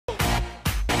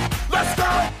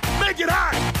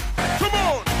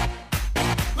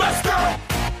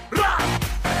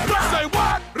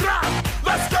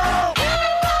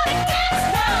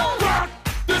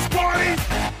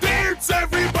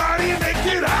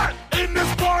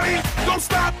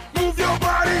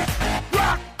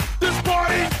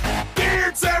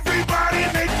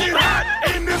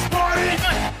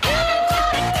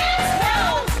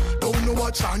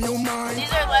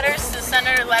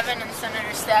Ribben and Senator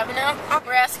Stabenow.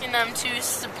 We're asking them to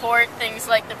support things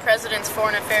like the President's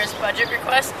Foreign Affairs budget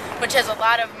request, which has a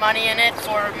lot of money in it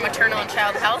for maternal and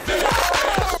child health.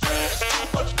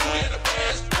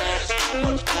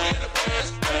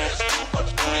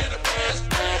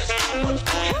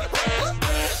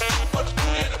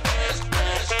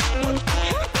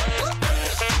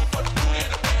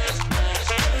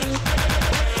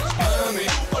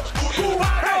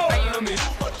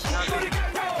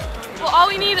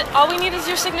 All we need is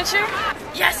your signature?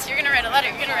 Yes, you're gonna write a letter.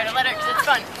 You're gonna write a letter because it's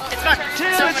fun. It's fun.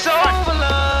 So much fun.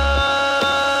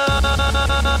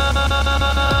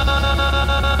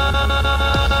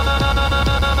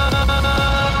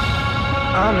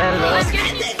 I'm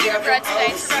giving you pita bread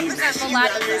today to represent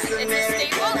Maladi bread. It's a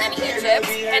staple in Egypt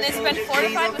and it's been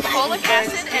fortified with folic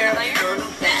acid and iron in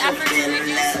an effort to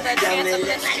reduce the chance of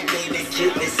miscarriage.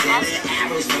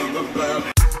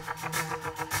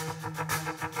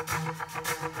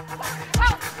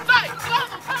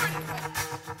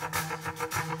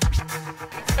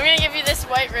 I'm going to give you this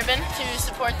white ribbon to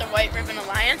support the White Ribbon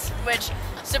Alliance, which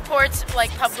supports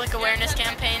public awareness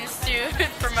campaigns to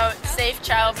promote safe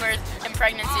childbirth and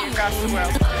pregnancy across the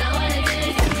world.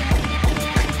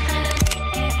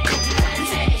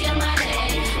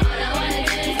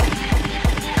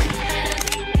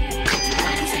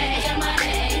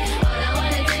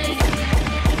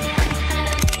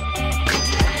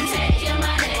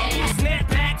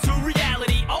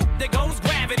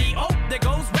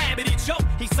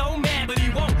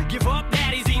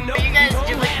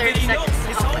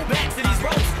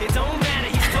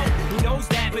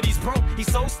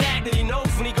 He's so stacked that he knows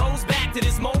when he goes back to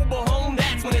this mobile home,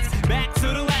 that's when it's back to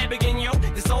the lab again, yo.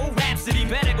 This old rhapsody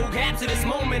better go capture this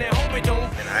moment and hope it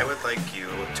don't. And I would like you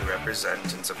to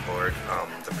represent and support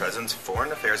the President's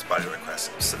Foreign Affairs budget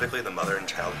request, specifically the mother and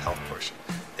child health portion.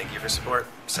 Thank you for support,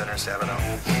 Senator Stabenow.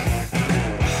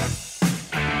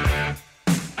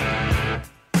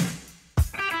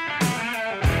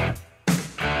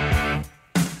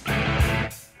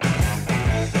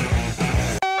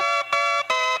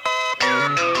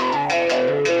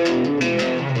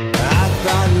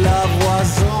 Love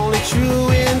was only true